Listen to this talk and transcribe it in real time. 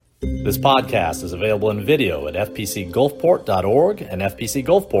This podcast is available in video at fpcgulfport.org and FPC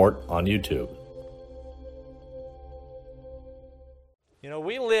Gulfport on YouTube. You know,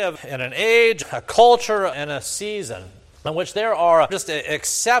 we live in an age, a culture, and a season in which there are just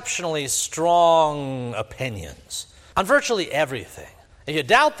exceptionally strong opinions on virtually everything. If you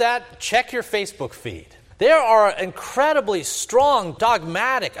doubt that, check your Facebook feed. There are incredibly strong,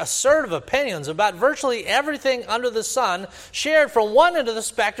 dogmatic, assertive opinions about virtually everything under the sun, shared from one end of the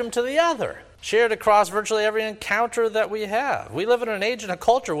spectrum to the other, shared across virtually every encounter that we have. We live in an age and a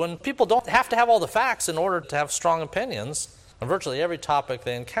culture when people don't have to have all the facts in order to have strong opinions on virtually every topic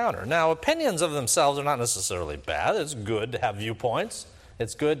they encounter. Now, opinions of themselves are not necessarily bad. It's good to have viewpoints.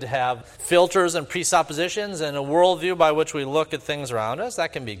 It's good to have filters and presuppositions and a worldview by which we look at things around us.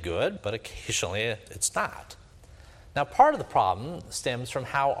 That can be good, but occasionally it's not. Now, part of the problem stems from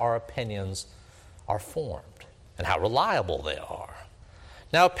how our opinions are formed and how reliable they are.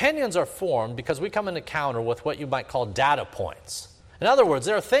 Now, opinions are formed because we come into encounter with what you might call data points. In other words,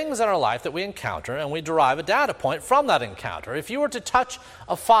 there are things in our life that we encounter and we derive a data point from that encounter. If you were to touch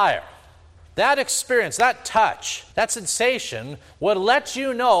a fire, that experience, that touch, that sensation would let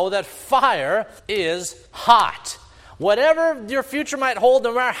you know that fire is hot. Whatever your future might hold,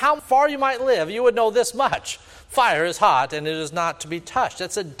 no matter how far you might live, you would know this much. Fire is hot and it is not to be touched.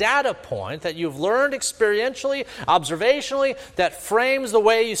 That's a data point that you've learned experientially, observationally, that frames the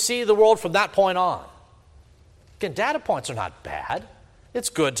way you see the world from that point on. Again, data points are not bad. It's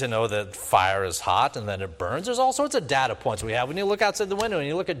good to know that fire is hot and that it burns. There's all sorts of data points we have when you look outside the window and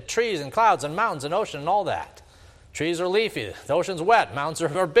you look at trees and clouds and mountains and ocean and all that. Trees are leafy, the ocean's wet, mountains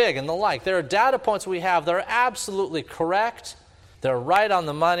are big and the like. There are data points we have that are absolutely correct. They're right on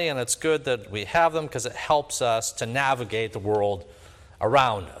the money, and it's good that we have them because it helps us to navigate the world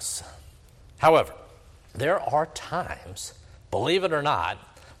around us. However, there are times, believe it or not,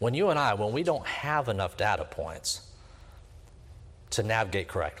 when we don't have enough data points to navigate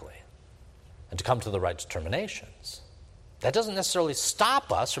correctly and to come to the right determinations. That doesn't necessarily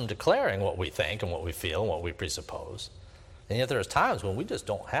stop us from declaring what we think and what we feel and what we presuppose. And yet there's times when we just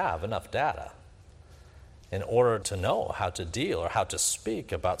don't have enough data in order to know how to deal or how to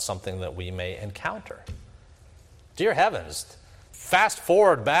speak about something that we may encounter. Dear heavens, fast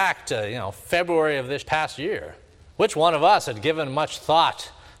forward back to February of this past year. Which one of us had given much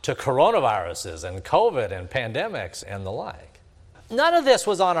thought to coronaviruses and COVID and pandemics and the like? None of this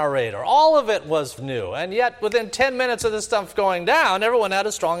was on our radar. All of it was new. And yet, within 10 minutes of this stuff going down, everyone had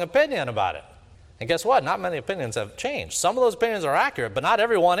a strong opinion about it. And guess what? Not many opinions have changed. Some of those opinions are accurate, but not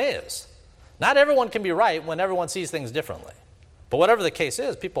everyone is. Not everyone can be right when everyone sees things differently. But whatever the case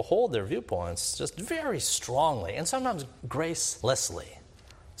is, people hold their viewpoints just very strongly and sometimes gracelessly.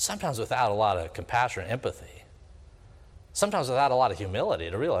 Sometimes without a lot of compassion and empathy. Sometimes without a lot of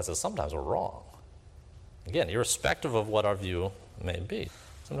humility to realize that sometimes we're wrong. Again, irrespective of what our view may be.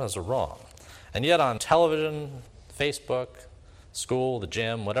 Sometimes we're wrong. And yet on television, Facebook, school, the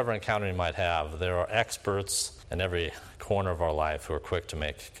gym, whatever encounter you might have, there are experts in every corner of our life who are quick to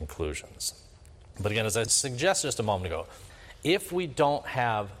make conclusions. But again, as I suggested just a moment ago, if we don't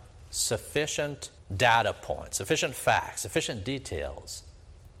have sufficient data points, sufficient facts, sufficient details,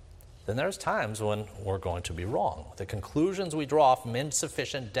 then there's times when we're going to be wrong. The conclusions we draw from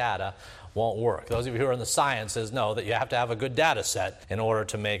insufficient data won't work. Those of you who are in the sciences know that you have to have a good data set in order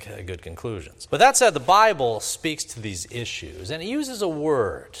to make good conclusions. But that said, the Bible speaks to these issues, and it uses a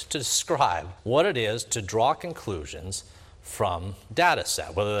word to describe what it is to draw conclusions from data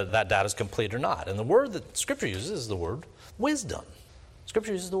set, whether that data is complete or not. And the word that Scripture uses is the word wisdom.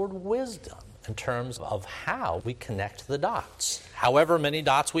 Scripture uses the word wisdom in terms of how we connect the dots. However many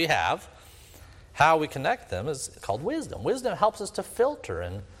dots we have, how we connect them is called wisdom. Wisdom helps us to filter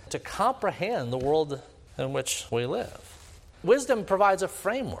and to comprehend the world in which we live. Wisdom provides a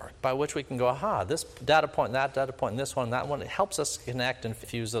framework by which we can go, this data point, that data point, this one, that one. It helps us connect and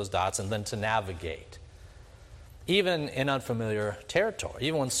fuse those dots and then to navigate. Even in unfamiliar territory,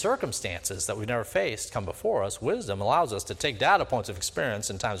 even when circumstances that we've never faced come before us, wisdom allows us to take data points of experience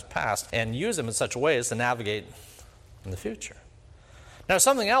in times past and use them in such a way as to navigate in the future. Now,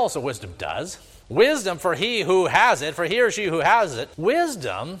 something else that wisdom does, wisdom for he or she who has it,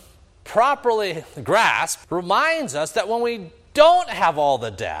 wisdom properly grasped reminds us that when we don't have all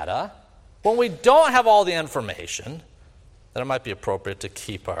the data, when we don't have all the information, that it might be appropriate to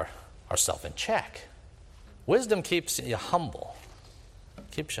keep ourselves in check. Wisdom keeps you humble.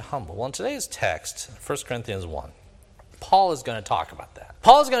 Well, in today's text, 1 Corinthians 1, Paul is going to talk about that.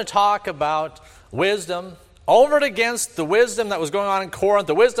 Paul is going to talk about wisdom over and against the wisdom that was going on in Corinth,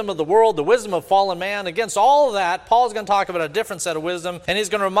 the wisdom of the world, the wisdom of fallen man. Against all of that, Paul's going to talk about a different set of wisdom, and he's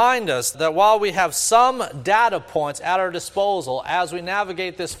going to remind us that while we have some data points at our disposal as we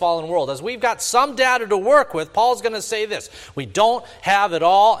navigate this fallen world, as we've got some data to work with, Paul's going to say this: we don't have it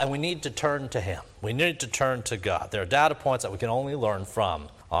all, and we need to turn to him. We need to turn to God. There are data points that we can only learn from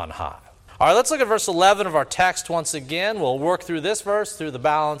on high. All right, let's look at verse 11 of our text once again. We'll work through this verse, through the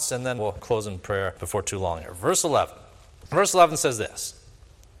balance, and then we'll close in prayer before too long here. Verse 11. Verse 11 says this: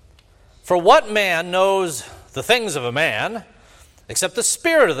 "For what man knows the things of a man, except the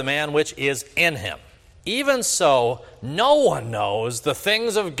spirit of the man which is in him? Even so, no one knows the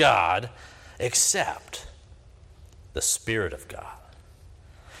things of God except the Spirit of God."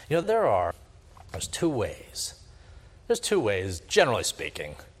 You know, there's two ways. There's two ways, generally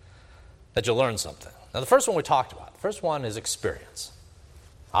speaking, that you'll learn something. Now, the first one we talked about. The first one is experience,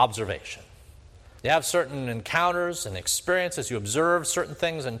 observation. You have certain encounters and experiences. You observe certain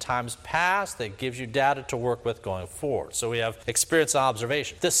things in times past that gives you data to work with going forward. So we have experience and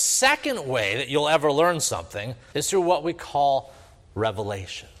observation. The second way that you'll ever learn something is through what we call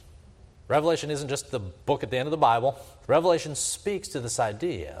revelation. Revelation isn't just the book at the end of the Bible. Revelation speaks to this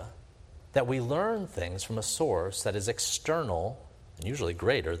idea that we learn things from a source that is external and usually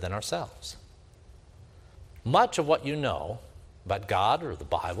greater than ourselves. Much of what you know about God or the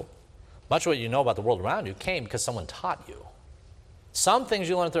Bible, much of what you know about the world around you came because someone taught you. Some things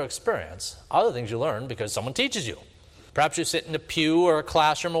you learn through experience, other things you learn because someone teaches you. Perhaps you sit in a pew or a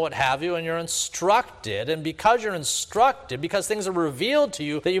classroom or what have you, and you're instructed, and because you're instructed, because things are revealed to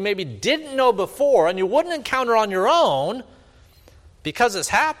you that you maybe didn't know before and you wouldn't encounter on your own, because this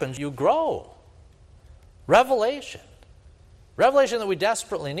happens, you grow. Revelation. Revelation that we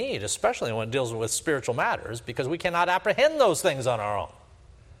desperately need, especially when it deals with spiritual matters, because we cannot apprehend those things on our own.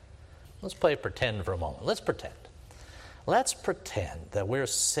 Let's play pretend for a moment. Let's pretend. Let's pretend that we're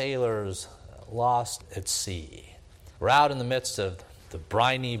sailors lost at sea. We're out in the midst of the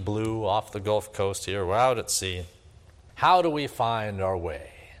briny blue off the Gulf Coast here. We're out at sea. How do we find our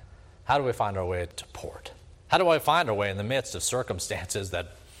way? How do we find our way to port? How do I find our way in the midst of circumstances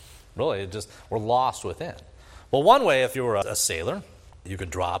that really just we're lost within? Well, one way, if you were a sailor, you could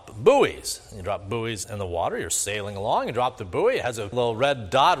drop buoys. You drop buoys in the water. You're sailing along. You drop the buoy. It has a little red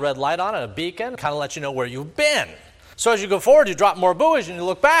dot, red light on it, a beacon, kind of lets you know where you've been. So as you go forward, you drop more buoys, and you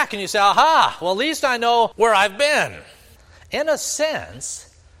look back, and you say, aha, well, at least I know where I've been. In a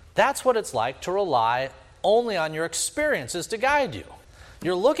sense, that's what it's like to rely only on your experiences to guide you.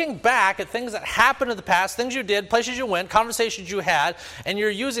 You're looking back at things that happened in the past, things you did, places you went, conversations you had, and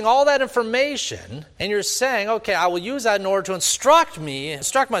you're using all that information, and you're saying, okay, I will use that in order to instruct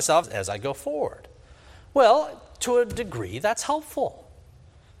myself as I go forward. Well, to a degree, that's helpful.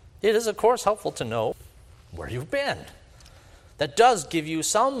 It is, of course, helpful to know where you've been. That does give you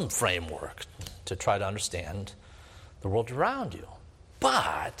some framework to try to understand the world around you.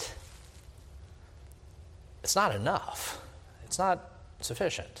 But it's not enough. It's not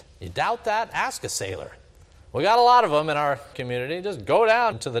sufficient. You doubt that? Ask a sailor. We got a lot of them in our community. Just go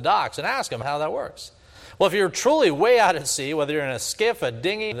down to the docks and ask them how that works. Well, if you're truly way out at sea, whether you're in a skiff, a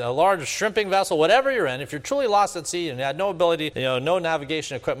dinghy, a large shrimping vessel, whatever you're in, if you're truly lost at sea and you had no ability, no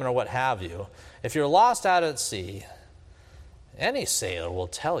navigation equipment or what have you, if you're lost out at sea, any sailor will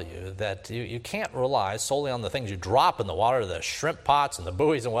tell you that you can't rely solely on the things you drop in the water, the shrimp pots and the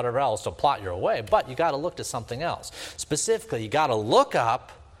buoys and whatever else to plot your way, but you got to look to something else. Specifically, you got to look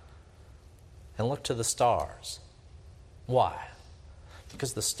up and look to the stars. Why?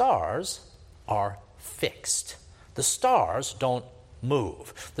 Because the stars are fixed. The stars don't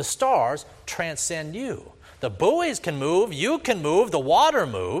move. The stars transcend you. The buoys can move, you can move, the water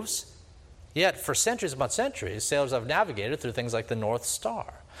moves. Yet, for centuries upon centuries, sailors have navigated through things like the North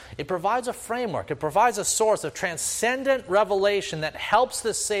Star. It provides a framework. It provides a source of transcendent revelation that helps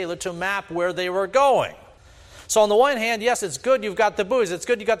the sailor to map where they were going. So on the one hand, yes, it's good you've got the buoys. It's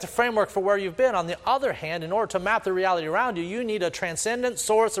good you've got the framework for where you've been. On the other hand, in order to map the reality around you, you need a transcendent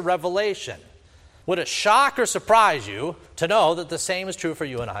source of revelation. Would it shock or surprise you to know that the same is true for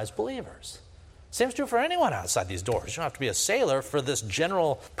you and I as believers? Same is true for anyone outside these doors. You don't have to be a sailor for this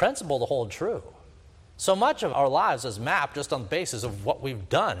general principle to hold true. So much of our lives is mapped just on the basis of what we've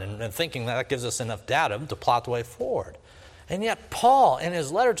done and thinking that gives us enough data to plot the way forward. And yet Paul, in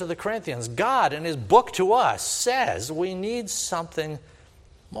his letter to the Corinthians, God in his book to us, says we need something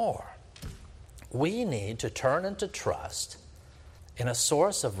more. We need to turn and to trust in a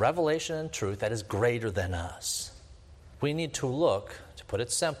source of revelation and truth that is greater than us. We need to look, to put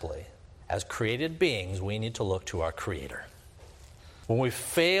it simply, as created beings, we need to look to our Creator. When we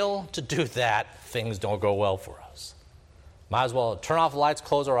fail to do that, things don't go well for us. Might as well turn off the lights,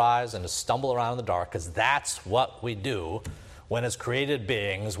 close our eyes, and just stumble around in the dark, because that's what we do when as created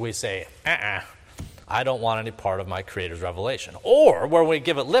beings we say, I don't want any part of my Creator's revelation. Or where we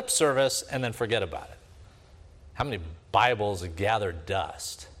give it lip service and then forget about it. How many Bibles gather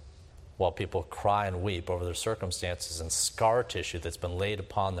dust while people cry and weep over their circumstances and scar tissue that's been laid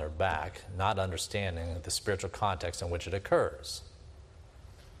upon their back, not understanding the spiritual context in which it occurs?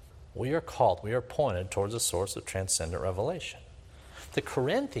 We are called, we are pointed towards a source of transcendent revelation. The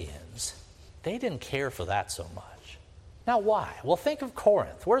Corinthians, they didn't care for that so much. Now why? Well, think of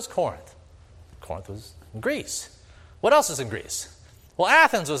Corinth. Where's Corinth? Corinth was in Greece. What else is in Greece? Well,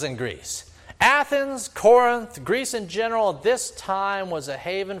 Athens was in Greece. Athens, Corinth, Greece in general, at this time was a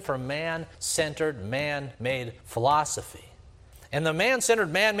haven for man-centered, man-made philosophy. And the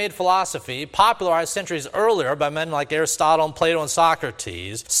man-centered, man-made philosophy, popularized centuries earlier by men like Aristotle and Plato and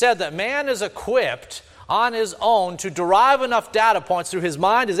Socrates, said that man is equipped on his own to derive enough data points through his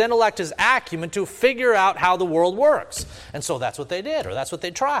mind, his intellect, his acumen to figure out how the world works. And so that's what they did, or that's what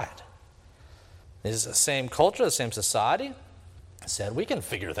they tried. This is the same culture, the same society, said we can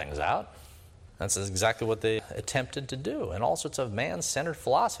figure things out. That's exactly what they attempted to do. And all sorts of man-centered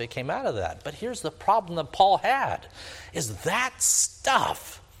philosophy came out of that. But here's the problem that Paul had, is that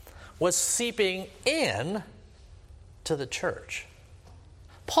stuff was seeping in to the church.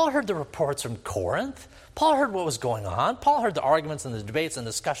 Paul heard the reports from Corinth. Paul heard what was going on. Paul heard the arguments and the debates and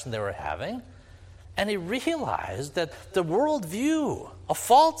discussion they were having. And he realized that the worldview, a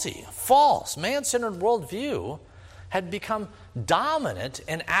faulty, false, man-centered worldview, had become dominant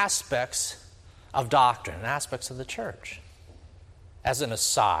in aspects of doctrine and aspects of the church. As an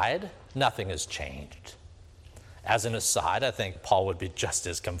aside, nothing has changed. As an aside, I think Paul would be just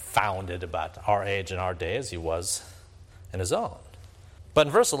as confounded about our age and our day as he was in his own. But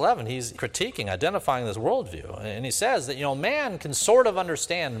in verse 11, he's critiquing, identifying this worldview. And he says that, man can sort of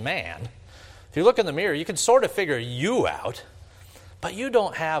understand man. If you look in the mirror, you can sort of figure you out, but you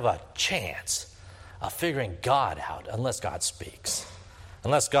don't have a chance of figuring God out unless God speaks.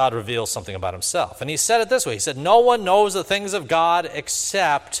 Unless God reveals something about himself. And he said it this way. He said, no one knows the things of God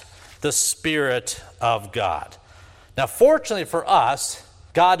except the Spirit of God. Now, fortunately for us,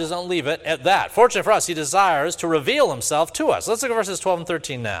 God doesn't leave it at that. Fortunately for us, he desires to reveal himself to us. Let's look at verses 12 and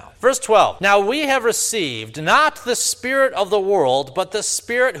 13 now. Verse 12. Now we have received not the spirit of the world, but the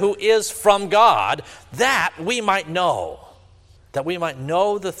Spirit who is from God, that we might know. That we might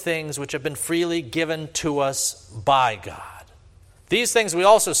know the things which have been freely given to us by God. These things we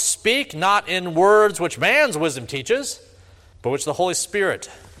also speak, not in words which man's wisdom teaches, but which the Holy Spirit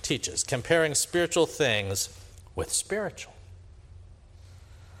teaches, comparing spiritual things with spiritual.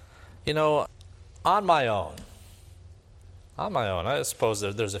 On my own, I suppose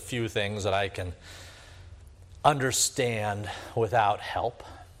there's a few things that I can understand without help.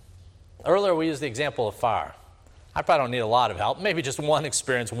 Earlier we used the example of fire. I probably don't need a lot of help. Maybe just one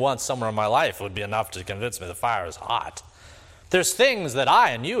experience once somewhere in my life would be enough to convince me the fire is hot. There's things that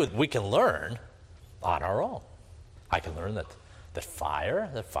I and you, we can learn on our own. I can learn that fire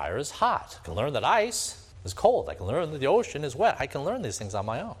is hot. I can learn that ice is cold. I can learn that the ocean is wet. I can learn these things on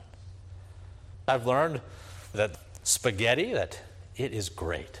my own. I've learned that spaghetti, that it is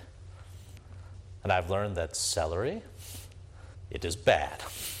great. And I've learned that celery, it is bad.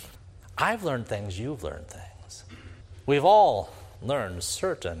 I've learned things, you've learned things. We've all learned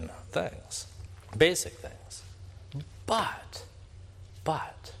certain things, basic things. But,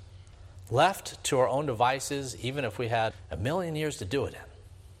 left to our own devices, even if we had 1,000,000 years to do it in,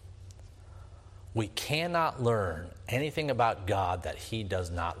 we cannot learn anything about God that he does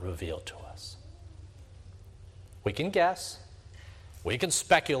not reveal to us. We can guess. We can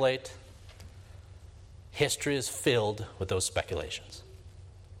speculate. History is filled with those speculations.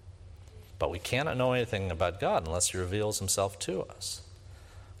 But we cannot know anything about God unless he reveals himself to us.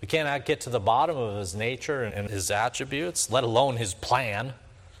 We cannot get to the bottom of his nature and his attributes, let alone his plan,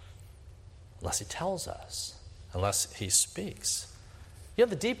 unless he tells us, unless he speaks. You have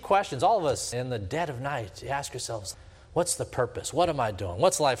the deep questions, all of us in the dead of night, you ask yourselves, what's the purpose? What am I doing?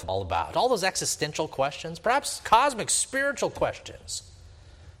 What's life all about? All those existential questions, perhaps cosmic spiritual questions.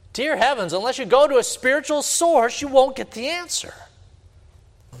 Dear heavens, unless you go to a spiritual source, you won't get the answer.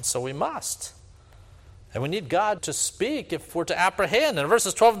 And so we must. And we need God to speak if we're to apprehend. In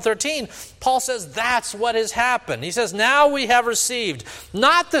verses 12 and 13, Paul says that's what has happened. He says, now we have received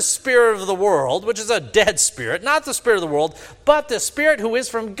not the spirit of the world, which is a dead spirit, not the spirit of the world, but the Spirit who is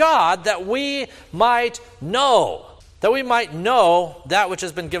from God, that we might know. that we might know that which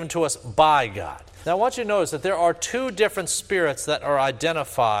has been given to us by God. Now I want you to notice that there are two different spirits that are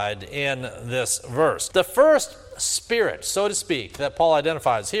identified in this verse. The first spirit, so to speak, that Paul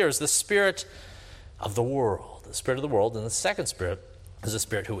identifies here is the spirit of the world. The spirit of the world, and the second spirit is the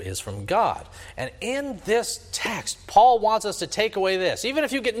Spirit who is from God. And in this text, Paul wants us to take away this, even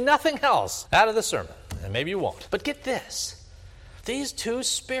if you get nothing else out of the sermon, and maybe you won't. But get this. These two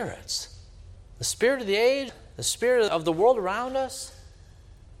spirits, the spirit of the age, the spirit of the world around us,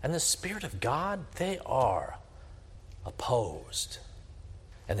 and the Spirit of God, they are opposed.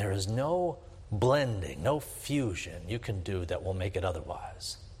 And there is no blending, no fusion you can do that will make it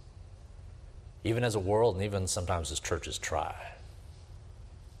otherwise. Even as a world, and even sometimes as churches try.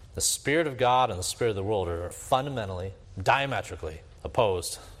 The Spirit of God and the Spirit of the world are fundamentally, diametrically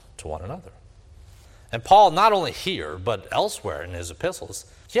opposed to one another. And Paul, not only here, but elsewhere in his epistles,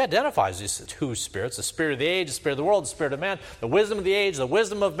 he identifies these two spirits, the spirit of the age, the spirit of the world, the spirit of man, the wisdom of the age, the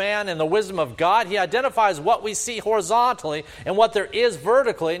wisdom of man, and the wisdom of God. He identifies what we see horizontally and what there is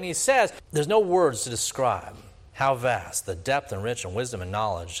vertically, and he says there's no words to describe how vast the depth and riches and wisdom and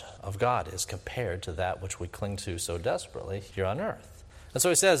knowledge of God is compared to that which we cling to so desperately here on earth. And so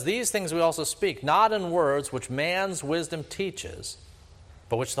he says, these things we also speak, not in words which man's wisdom teaches,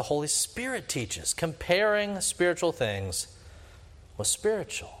 but which the Holy Spirit teaches, comparing spiritual things with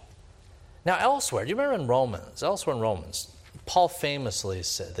spiritual. Now elsewhere, do you remember in Romans, Paul famously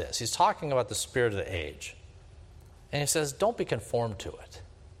said this. He's talking about the spirit of the age. And he says, don't be conformed to it.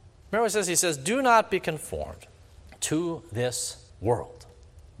 Remember what he says, do not be conformed to this world,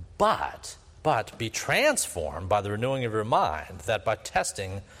 but be transformed by the renewing of your mind, that by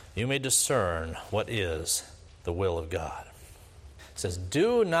testing you may discern what is the will of God. It says,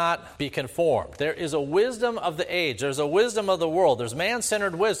 do not be conformed. There is a wisdom of the age. There's a wisdom of the world. There's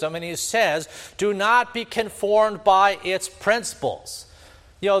man-centered wisdom, and he says, do not be conformed by its principles.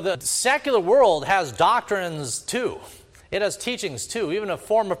 You know, the secular world has doctrines too. It has teachings too, even a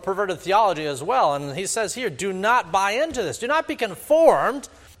form of perverted theology as well. And he says here, do not buy into this. Do not be conformed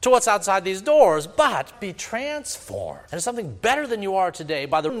to what's outside these doors, but be transformed into something better than you are today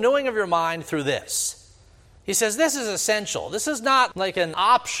by the renewing of your mind through this. He says this is essential. This is not like an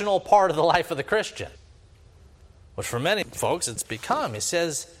optional part of the life of the Christian, which for many folks it's become. He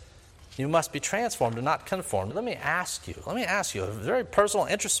says you must be transformed and not conformed. Let me ask you a very personal,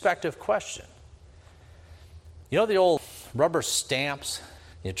 introspective question. You know the old rubber stamps?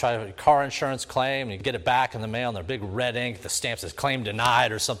 You try a car insurance claim, and you get it back in the mail, and they're big red ink. The stamp says claim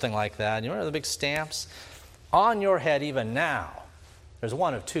denied or something like that. You remember the big stamps? On your head even now, there's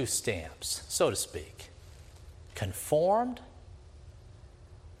one of two stamps, so to speak. Conformed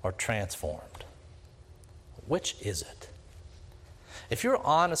or transformed? Which is it? If you're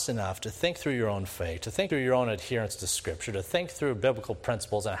honest enough to think through your own faith, to think through your own adherence to Scripture, to think through biblical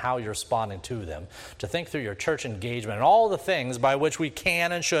principles and how you're responding to them, to think through your church engagement and all the things by which we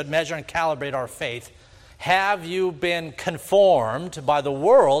can and should measure and calibrate our faith, have you been conformed by the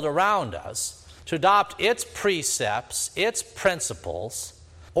world around us to adopt its precepts, its principles,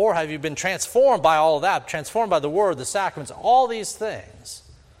 or have you been transformed by all of that, transformed by the Word, the sacraments, all these things,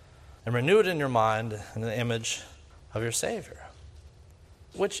 and renewed in your mind in the image of your Savior?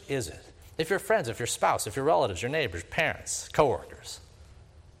 Which is it? If your friends, if your spouse, if your relatives, your neighbors, parents, coworkers,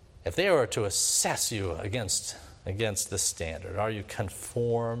 if they were to assess you against this standard, are you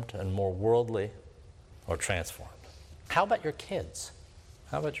conformed and more worldly or transformed? How about your kids?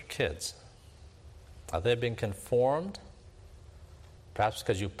 Are they being conformed? Perhaps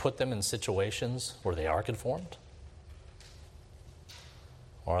because you put them in situations where they are conformed?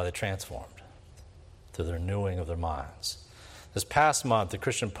 Or are they transformed through the renewing of their minds? This past month, the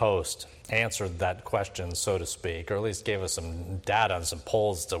Christian Post answered that question, so to speak, or at least gave us some data and some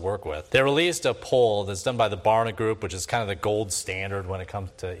polls to work with. They released a poll that's done by the Barna Group, which is kind of the gold standard when it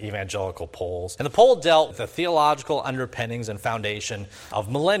comes to evangelical polls. And the poll dealt with the theological underpinnings and foundation of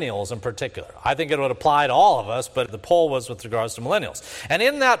millennials in particular. I think it would apply to all of us, but the poll was with regards to millennials. And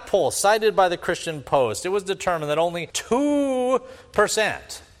in that poll, cited by the Christian Post, it was determined that only 2%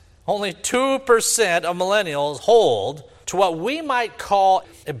 of millennials hold to what we might call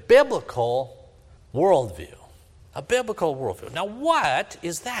a biblical worldview. A biblical worldview. Now, what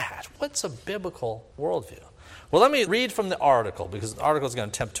is that? What's a biblical worldview? Well, let me read from the article, because the article is going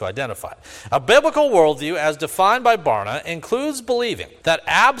to attempt to identify it. A biblical worldview, as defined by Barna, includes believing that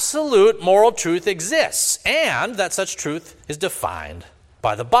absolute moral truth exists and that such truth is defined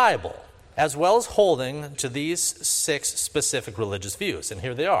by the Bible, as well as holding to these 6 specific religious views. And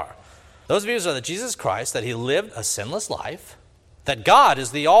here they are. Those views are that Jesus Christ, that he lived a sinless life, that God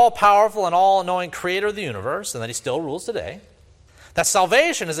is the all-powerful and all-knowing creator of the universe, and that he still rules today, that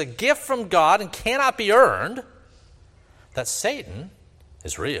salvation is a gift from God and cannot be earned, that Satan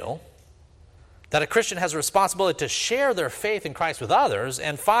is real, that a Christian has a responsibility to share their faith in Christ with others,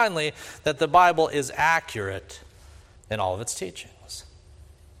 and finally, that the Bible is accurate in all of its teachings.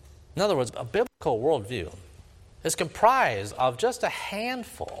 In other words, a biblical worldview is comprised of just a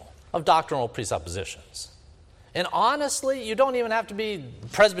handful of doctrinal presuppositions. And honestly, you don't even have to be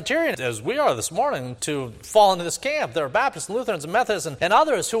Presbyterian, as we are this morning, to fall into this camp. There are Baptists and Lutherans and Methodists and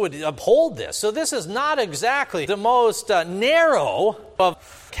others who would uphold this. So this is not exactly the most narrow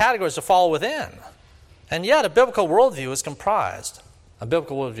of categories to fall within. And yet, a biblical worldview is comprised. A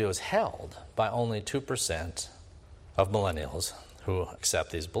biblical worldview is held by only 2% of millennials who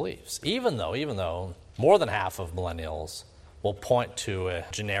accept these beliefs, even though more than half of millennials will point to a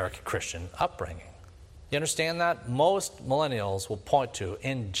generic Christian upbringing. You understand that? Most millennials will point to,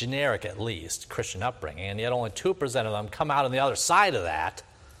 in generic at least, Christian upbringing, and yet only 2% of them come out on the other side of that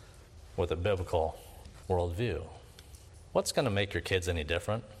with a biblical worldview. What's going to make your kids any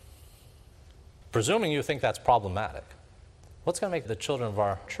different? Presuming you think that's problematic, what's going to make the children of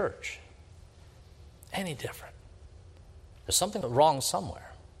our church any different? There's something wrong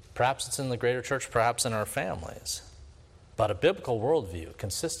somewhere. Perhaps it's in the greater church, perhaps in our families. But a biblical worldview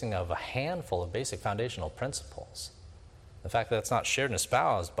consisting of a handful of basic foundational principles, the fact that it's not shared and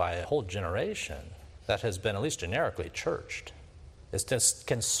espoused by a whole generation that has been at least generically churched, is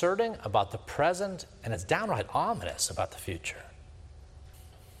disconcerting about the present, and it's downright ominous about the future.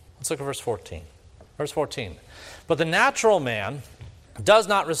 Let's look at verse 14. Verse 14. But the natural man does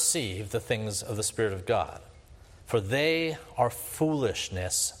not receive the things of the Spirit of God, for they are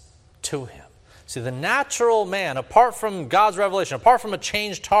foolishness to him. See, the natural man, apart from God's revelation, apart from a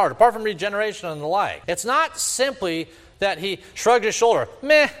changed heart, apart from regeneration and the like, it's not simply that he shrugged his shoulder,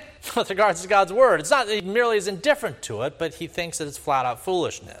 meh, with regards to God's word. It's not that he merely is indifferent to it, but he thinks that it's flat-out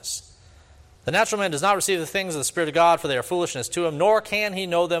foolishness. The natural man does not receive the things of the Spirit of God, for they are foolishness to him, nor can he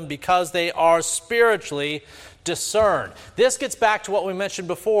know them because they are spiritually discerned. This gets back to what we mentioned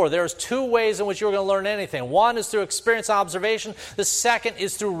before. There's two ways in which you're going to learn anything. One is through experience and observation. The second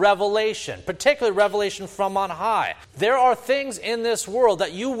is through revelation, particularly revelation from on high. There are things in this world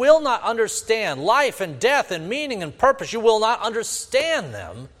that you will not understand. Life and death and meaning and purpose, you will not understand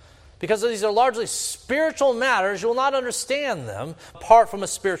them because these are largely spiritual matters. You will not understand them apart from a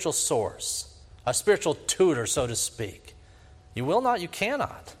spiritual source, a spiritual tutor, so to speak. You will not, you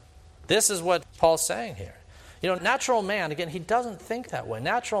cannot. This is what Paul's saying here. You know, natural man, again, he doesn't think that way.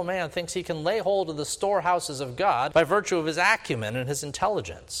 Natural man thinks he can lay hold of the storehouses of God by virtue of his acumen and his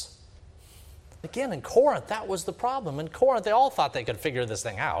intelligence. Again, in Corinth, that was the problem. In Corinth, they all thought they could figure this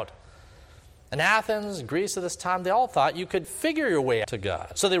thing out. In Athens, Greece at this time, they all thought you could figure your way to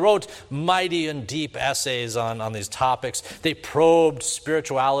God. So they wrote mighty and deep essays on these topics. They probed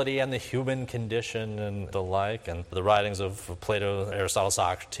spirituality and the human condition and the like. And the writings of Plato, Aristotle,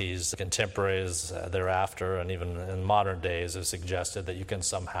 Socrates, contemporaries thereafter, and even in modern days have suggested that you can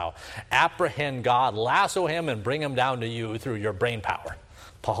somehow apprehend God, lasso him, and bring him down to you through your brain power.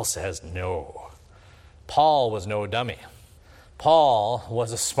 Paul says no. Paul was no dummy. Paul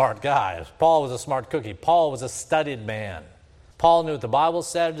was a smart guy. Paul was a smart cookie. Paul was a studied man. Paul knew what the Bible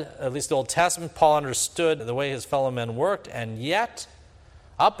said, at least the Old Testament. Paul understood the way his fellow men worked, and yet,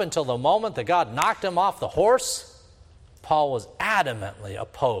 up until the moment that God knocked him off the horse, Paul was adamantly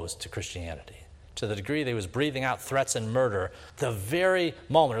opposed to Christianity, to the degree that he was breathing out threats and murder the very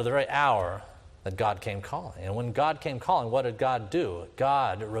moment or the very hour that God came calling. And when God came calling, what did God do?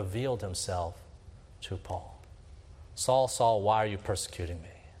 God revealed himself to Paul. Saul, Saul, why are you persecuting me?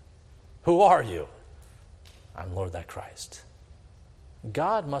 Who are you? I'm Lord thy Christ.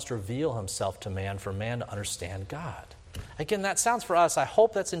 God must reveal himself to man for man to understand God. Again, that sounds for us, I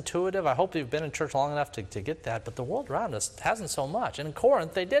hope that's intuitive. I hope you've been in church long enough to get that. But the world around us hasn't so much. And in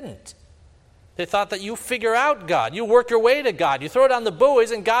Corinth, they didn't. They thought that you figure out God. You work your way to God. You throw down the buoys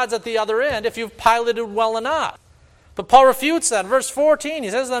and God's at the other end if you've piloted well enough. But Paul refutes that. In verse 14, he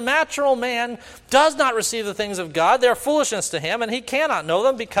says, the natural man does not receive the things of God. They are foolishness to him, and he cannot know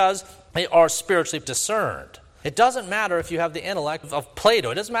them because they are spiritually discerned. It doesn't matter if you have the intellect of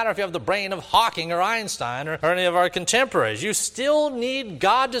Plato. It doesn't matter if you have the brain of Hawking or Einstein or any of our contemporaries. You still need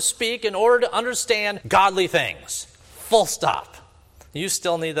God to speak in order to understand godly things. Full stop. You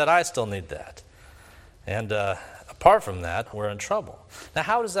still need that. I still need that. And apart from that, we're in trouble. Now,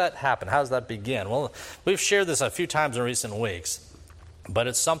 how does that happen? How does that begin? Well, we've shared this a few times in recent weeks. but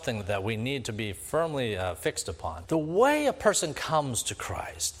it's something that we need to be firmly fixed upon. The way a person comes to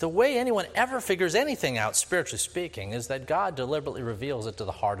Christ, the way anyone ever figures anything out, spiritually speaking, is that God deliberately reveals it to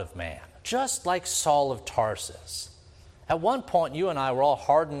the heart of man. Just like Saul of Tarsus. At one point, you and I were all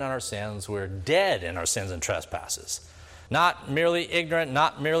hardened in our sins. We were dead in our sins and trespasses. Not merely ignorant,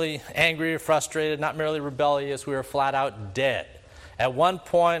 not merely angry or frustrated, not merely rebellious. We were flat out dead. At one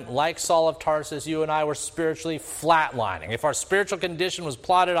point, like Saul of Tarsus, you and I were spiritually flatlining. If our spiritual condition was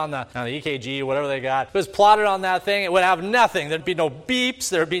plotted on the EKG, whatever they got, if it was plotted on that thing, it would have nothing. There'd be no beeps.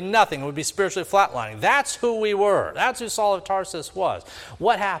 There'd be nothing. It would be spiritually flatlining. That's who we were. That's who Saul of Tarsus was.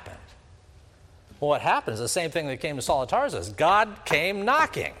 What happened? Well, what happened is the same thing that came to Saul of Tarsus. God came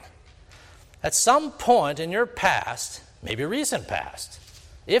knocking. At some point in your past, maybe recent past,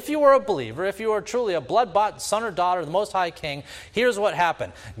 if you were a believer, if you were truly a blood-bought son or daughter of the Most High King, here's what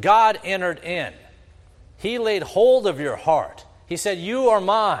happened. God entered in. He laid hold of your heart. He said, "You are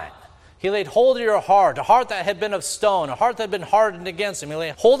mine." He laid hold of your heart, a heart that had been of stone, a heart that had been hardened against him. He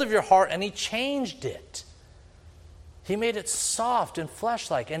laid hold of your heart and he changed it. He made it soft and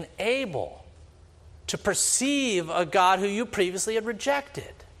flesh-like and able to perceive a God who you previously had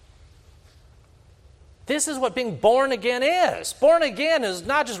rejected. This is what being born again is. Born again is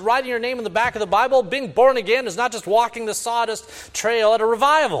not just writing your name in the back of the Bible. Being born again is not just walking the sawdust trail at a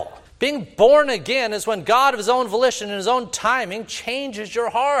revival. Being born again is when God of his own volition and his own timing changes your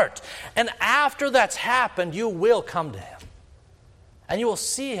heart. And after that's happened, you will come to him. And you will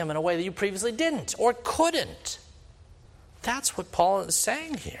see him in a way that you previously didn't or couldn't. That's what Paul is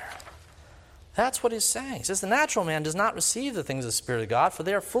saying here. That's what he's saying. He says the natural man does not receive the things of the Spirit of God, for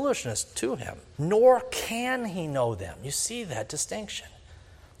they are foolishness to him, nor can he know them. You see that distinction.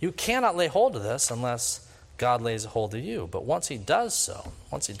 You cannot lay hold of this unless God lays hold of you. But once he does so,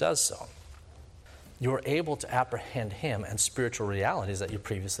 you are able to apprehend him and spiritual realities that you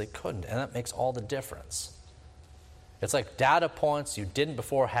previously couldn't. And that makes all the difference. It's like data points you didn't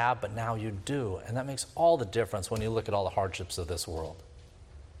before have, but now you do. And that makes all the difference when you look at all the hardships of this world.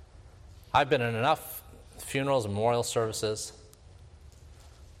 I've been in enough funerals and memorial services.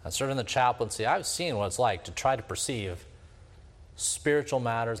 I've served in the chaplaincy. I've seen what it's like to try to perceive spiritual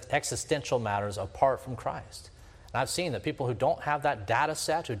matters, existential matters apart from Christ. And I've seen that people who don't have that data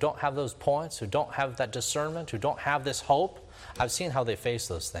set, who don't have those points, who don't have that discernment, who don't have this hope, I've seen how they face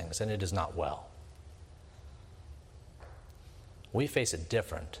those things, and it is not well. We face it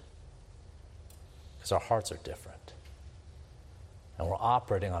different because our hearts are different. And we're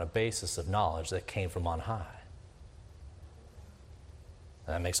operating on a basis of knowledge that came from on high.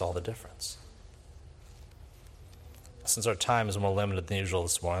 And that makes all the difference. Since our time is more limited than usual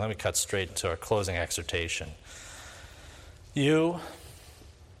this morning, let me cut straight into our closing exhortation. You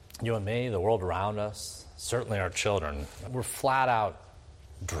and me, the world around us, certainly our children, we're flat out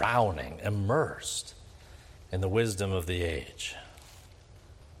drowning, immersed in the wisdom of the age.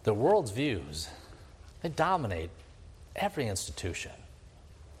 The world's views, they dominate every institution.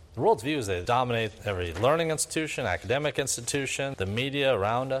 The world's views, they dominate every learning institution, academic institution, the media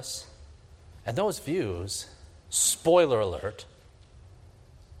around us. And those views, spoiler alert,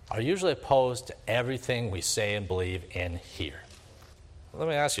 are usually opposed to everything we say and believe in here. Let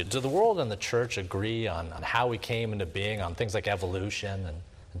me ask you, do the world and the church agree on how we came into being, on things like evolution and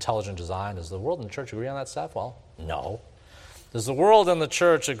intelligent design? Does the world and the church agree on that stuff? Well, no. Does the world and the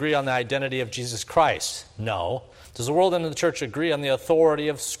church agree on the identity of Jesus Christ? No. Does the world and the church agree on the authority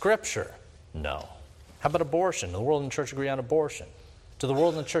of Scripture? No. How about abortion? Do the world and the church agree on abortion? Do the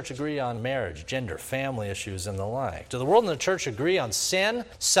world and the church agree on marriage, gender, family issues, and the like? Do the world and the church agree on sin,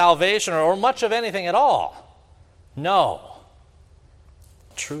 salvation, or much of anything at all? No.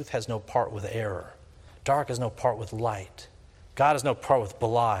 Truth has no part with error. Dark has no part with light. God has no part with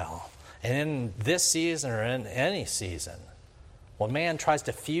Belial. And in this season or in any season, when man tries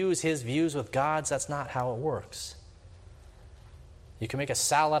to fuse his views with God's, that's not how it works. You can make a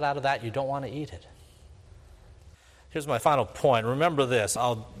salad out of that. You don't want to eat it. Here's my final point. Remember this.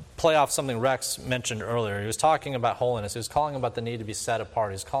 I'll play off something Rex mentioned earlier. He was talking about holiness. He was calling about the need to be set apart.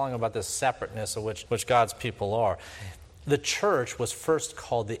 He was calling about this separateness of which God's people are. The church was first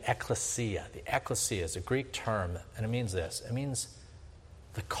called the ecclesia. The ecclesia is a Greek term, and it means this. It means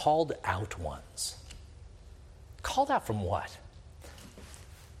the called out ones. Called out from what?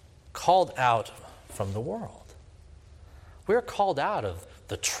 Called out from the world. We're called out of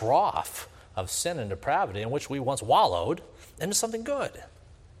the trough of sin and depravity in which we once wallowed into something good,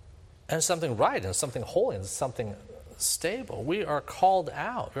 and something right, and something holy, and something stable. We are called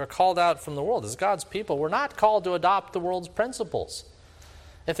out. We are called out from the world. As God's people, we're not called to adopt the world's principles.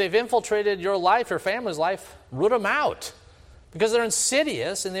 If they've infiltrated your life, your family's life, root them out. because they're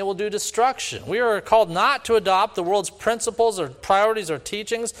insidious and they will do destruction. We are called not to adopt the world's principles or priorities or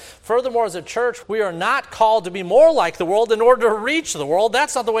teachings. Furthermore, as a church, we are not called to be more like the world in order to reach the world.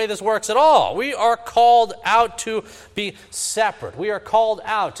 That's not the way this works at all. We are called out to be separate. We are called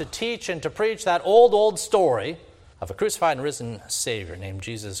out to teach and to preach that old story of a crucified and risen Savior named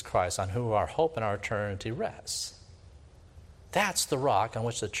Jesus Christ, on whom our hope and our eternity rests. That's the rock on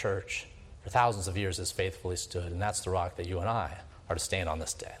which the church for thousands of years has faithfully stood, and that's the rock that you and I are to stand on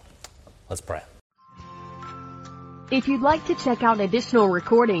this day. Let's pray. If you'd like to check out additional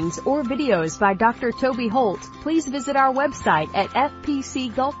recordings or videos by Dr. Toby Holt, please visit our website at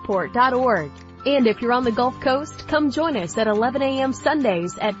fpcgulfport.org. And if you're on the Gulf Coast, come join us at 11 a.m.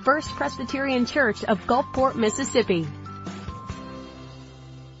 Sundays at First Presbyterian Church of Gulfport, Mississippi.